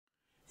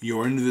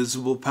Your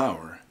Invisible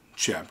Power,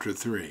 Chapter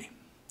 3.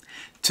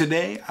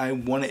 Today, I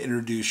want to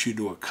introduce you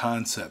to a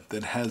concept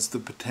that has the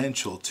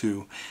potential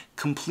to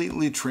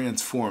completely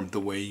transform the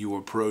way you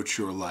approach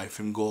your life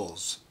and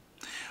goals.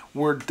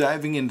 We're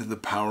diving into the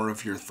power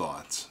of your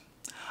thoughts,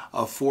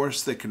 a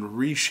force that can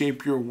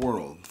reshape your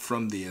world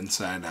from the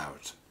inside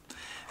out.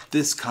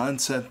 This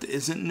concept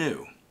isn't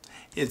new.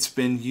 It's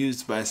been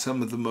used by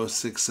some of the most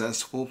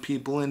successful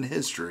people in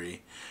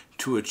history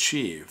to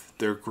achieve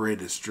their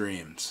greatest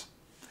dreams.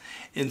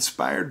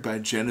 Inspired by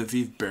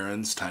Genevieve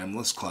Behrend's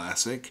timeless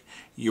classic,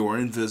 Your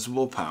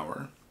Invisible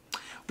Power,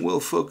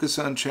 we'll focus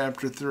on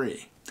Chapter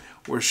 3,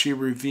 where she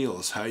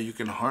reveals how you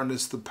can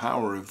harness the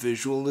power of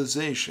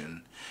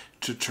visualization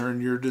to turn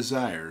your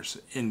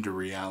desires into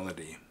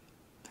reality.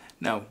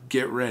 Now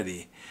get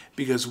ready,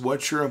 because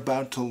what you're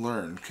about to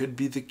learn could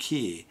be the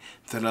key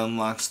that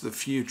unlocks the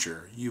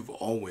future you've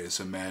always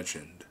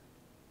imagined.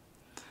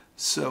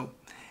 So,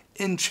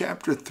 in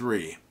Chapter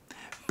 3,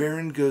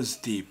 Behrend goes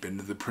deep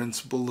into the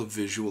principle of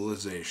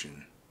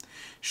visualization.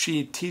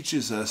 She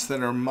teaches us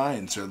that our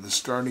minds are the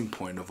starting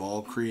point of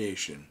all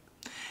creation.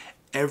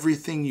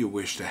 Everything you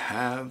wish to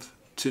have,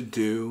 to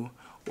do,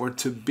 or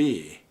to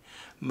be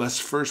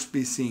must first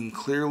be seen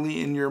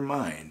clearly in your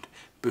mind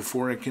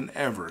before it can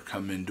ever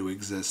come into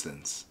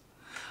existence.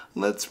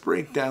 Let's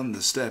break down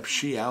the steps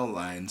she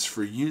outlines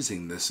for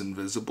using this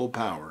invisible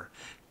power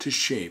to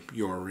shape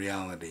your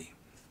reality.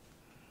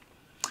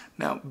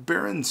 Now,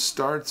 Behrend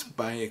starts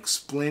by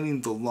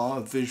explaining the law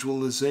of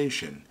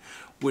visualization,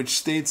 which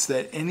states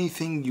that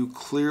anything you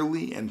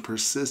clearly and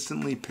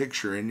persistently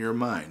picture in your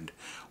mind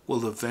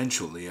will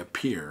eventually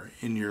appear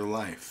in your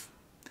life.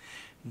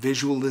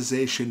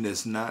 Visualization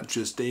is not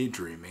just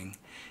daydreaming.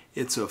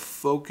 It's a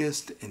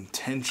focused,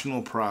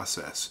 intentional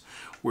process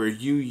where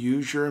you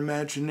use your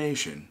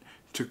imagination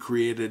to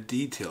create a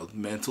detailed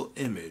mental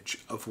image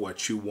of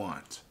what you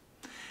want.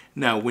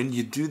 Now, when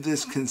you do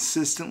this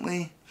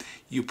consistently,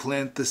 you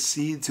plant the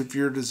seeds of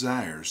your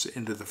desires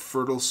into the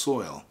fertile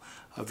soil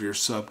of your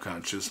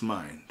subconscious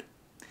mind.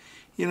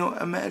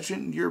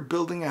 Imagine you're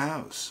building a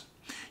house.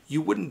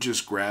 You wouldn't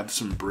just grab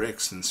some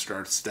bricks and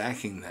start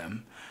stacking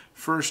them.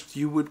 First,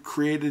 you would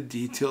create a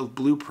detailed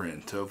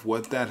blueprint of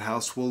what that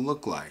house will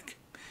look like.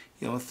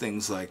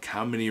 Things like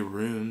how many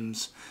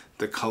rooms,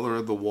 the color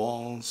of the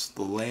walls,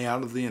 the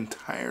layout of the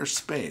entire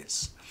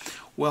space.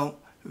 Well,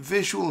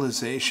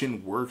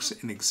 visualization works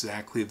in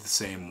exactly the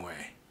same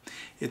way.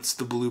 It's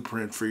the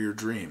blueprint for your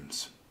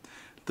dreams.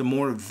 The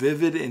more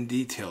vivid and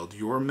detailed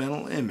your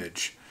mental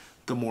image,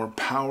 the more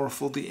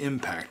powerful the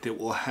impact it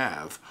will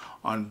have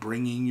on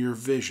bringing your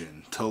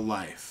vision to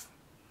life.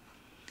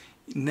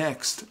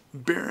 Next,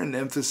 Behrend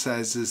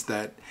emphasizes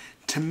that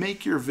to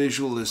make your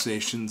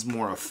visualizations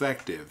more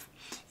effective,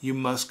 you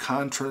must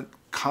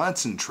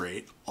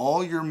concentrate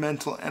all your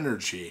mental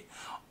energy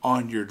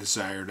on your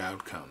desired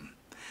outcome.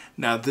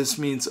 Now, this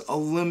means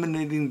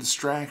eliminating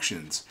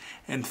distractions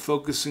and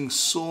focusing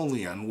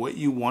solely on what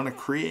you want to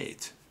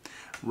create,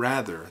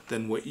 rather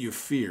than what you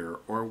fear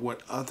or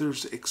what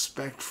others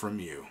expect from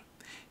you.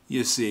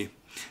 You see,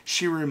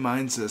 she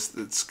reminds us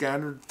that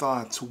scattered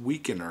thoughts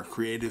weaken our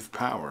creative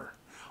power,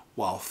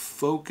 while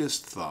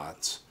focused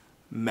thoughts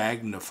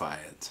magnify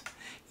it.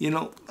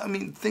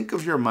 Think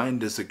of your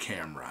mind as a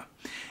camera.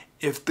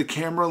 If the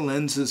camera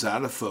lens is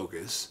out of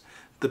focus,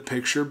 the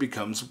picture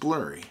becomes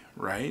blurry,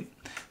 right?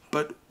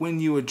 But when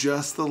you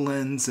adjust the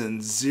lens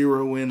and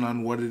zero in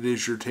on what it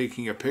is you're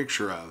taking a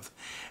picture of,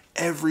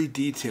 every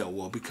detail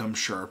will become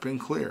sharp and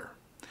clear.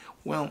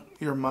 Well,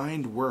 your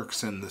mind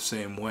works in the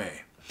same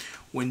way.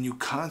 When you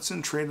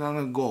concentrate on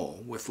a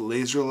goal with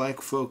laser-like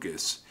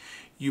focus,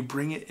 you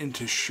bring it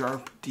into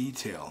sharp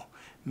detail,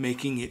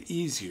 making it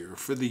easier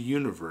for the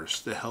universe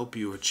to help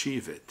you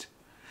achieve it.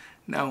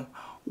 Now,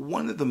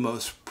 one of the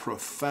most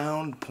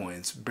profound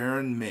points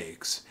Behrend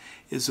makes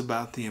is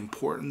about the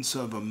importance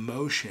of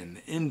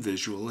emotion in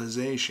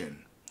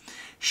visualization.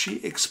 She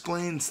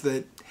explains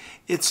that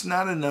it's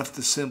not enough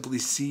to simply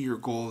see your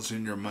goals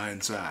in your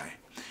mind's eye.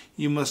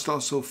 You must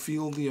also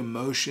feel the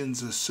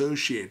emotions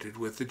associated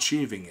with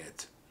achieving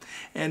it.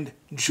 And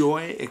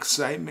joy,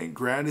 excitement,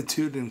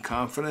 gratitude, and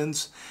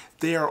confidence,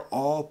 they are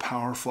all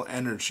powerful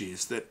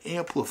energies that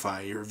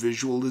amplify your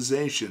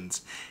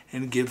visualizations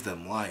and give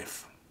them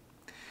life.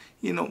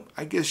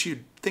 I guess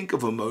you'd think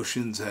of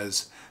emotions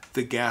as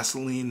the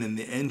gasoline in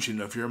the engine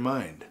of your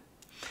mind.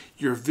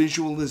 Your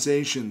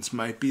visualizations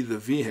might be the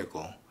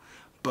vehicle,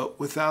 but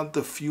without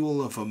the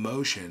fuel of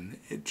emotion,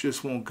 it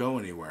just won't go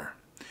anywhere.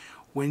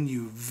 When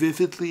you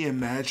vividly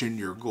imagine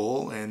your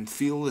goal and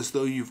feel as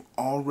though you've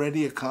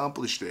already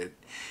accomplished it,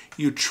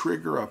 you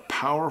trigger a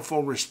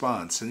powerful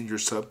response in your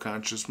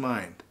subconscious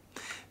mind.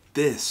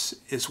 This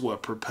is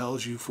what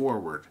propels you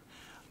forward,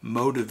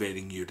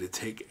 motivating you to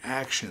take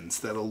actions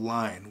that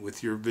align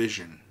with your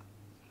vision.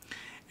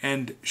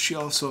 And she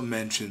also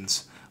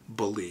mentions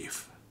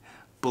belief.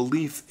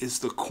 Belief is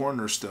the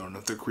cornerstone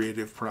of the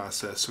creative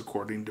process,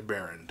 according to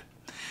Behrend.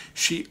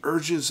 She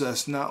urges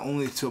us not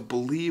only to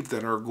believe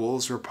that our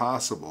goals are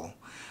possible,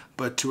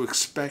 but to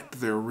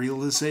expect their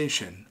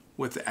realization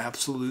with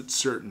absolute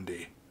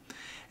certainty.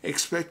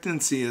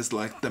 Expectancy is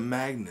like the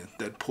magnet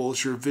that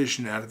pulls your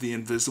vision out of the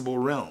invisible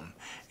realm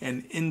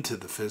and into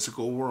the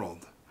physical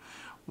world.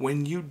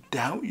 When you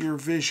doubt your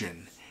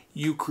vision,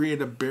 you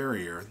create a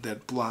barrier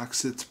that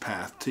blocks its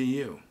path to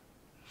you.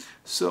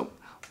 So,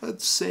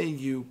 let's say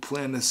you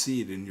plant a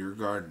seed in your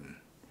garden.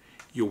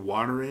 You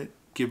water it,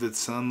 give it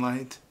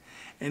sunlight,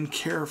 and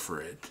care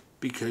for it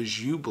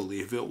because you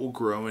believe it will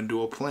grow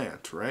into a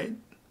plant, right?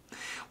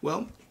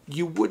 Well,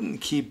 you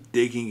wouldn't keep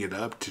digging it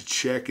up to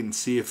check and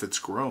see if it's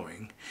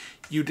growing.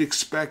 You'd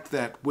expect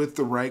that with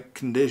the right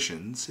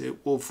conditions,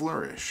 it will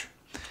flourish.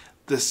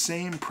 The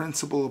same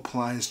principle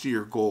applies to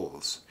your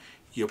goals.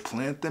 You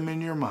plant them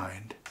in your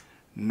mind,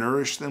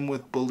 nourish them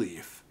with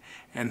belief,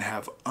 and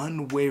have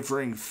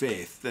unwavering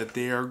faith that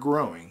they are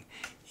growing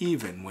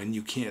even when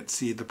you can't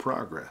see the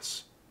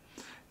progress.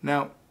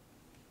 Now,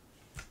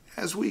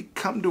 as we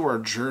come to our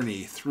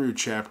journey through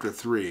Chapter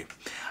 3,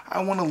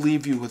 I want to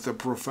leave you with a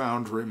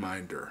profound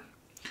reminder.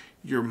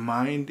 Your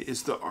mind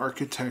is the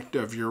architect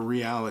of your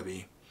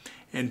reality,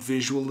 and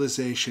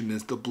visualization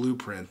is the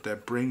blueprint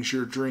that brings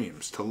your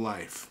dreams to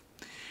life.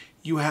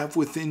 You have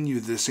within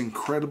you this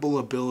incredible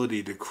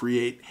ability to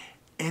create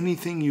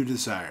anything you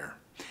desire,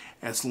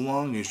 as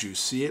long as you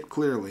see it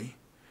clearly,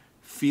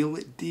 feel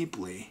it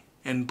deeply,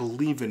 and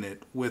believe in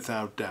it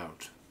without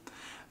doubt.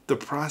 The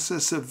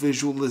process of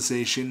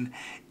visualization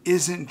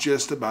isn't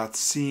just about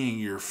seeing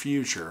your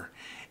future,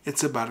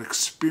 it's about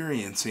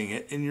experiencing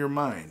it in your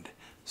mind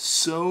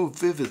so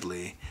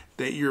vividly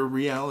that your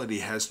reality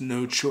has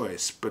no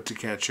choice but to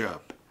catch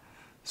up.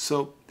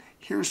 So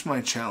here's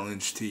my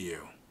challenge to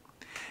you.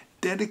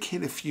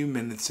 Dedicate a few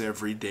minutes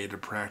every day to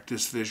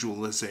practice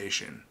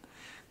visualization.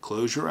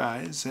 Close your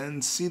eyes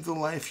and see the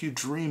life you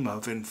dream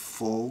of in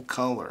full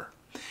color.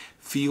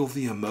 Feel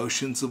the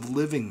emotions of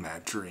living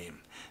that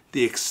dream,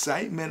 the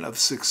excitement of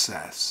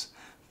success,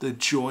 the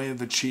joy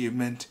of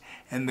achievement,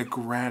 and the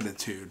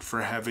gratitude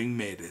for having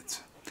made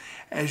it.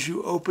 As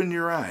you open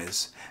your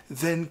eyes,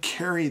 then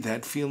carry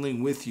that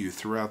feeling with you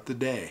throughout the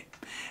day,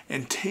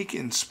 and take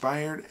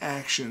inspired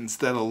actions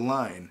that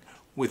align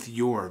with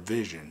your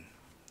vision.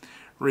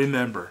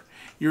 Remember,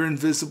 your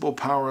invisible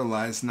power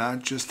lies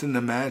not just in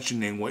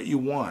imagining what you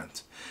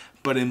want,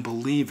 but in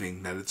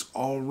believing that it's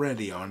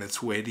already on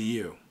its way to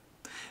you.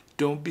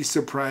 Don't be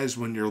surprised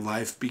when your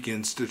life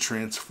begins to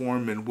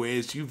transform in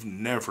ways you've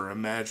never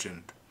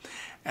imagined.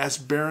 As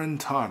Behrend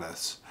taught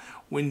us,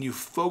 when you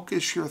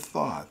focus your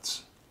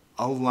thoughts,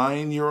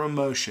 align your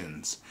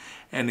emotions,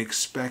 and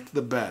expect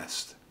the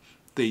best,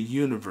 the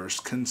universe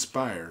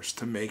conspires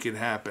to make it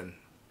happen.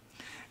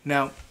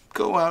 Now,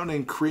 go out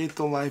and create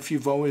the life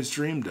you've always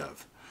dreamed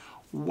of.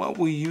 What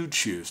will you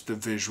choose to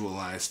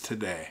visualize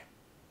today?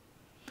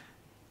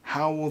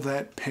 How will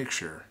that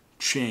picture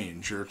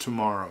change your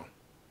tomorrow?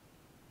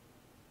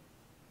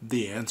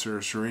 The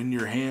answers are in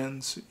your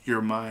hands,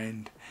 your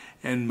mind,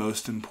 and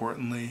most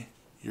importantly,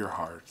 your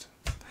heart.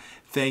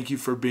 Thank you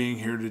for being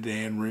here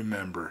today, and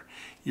remember,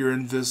 your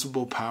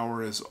invisible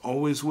power is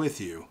always with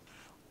you,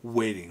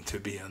 waiting to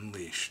be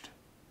unleashed.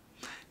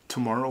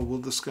 Tomorrow we'll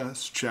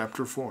discuss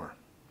Chapter 4.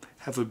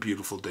 Have a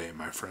beautiful day,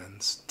 my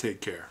friends.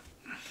 Take care.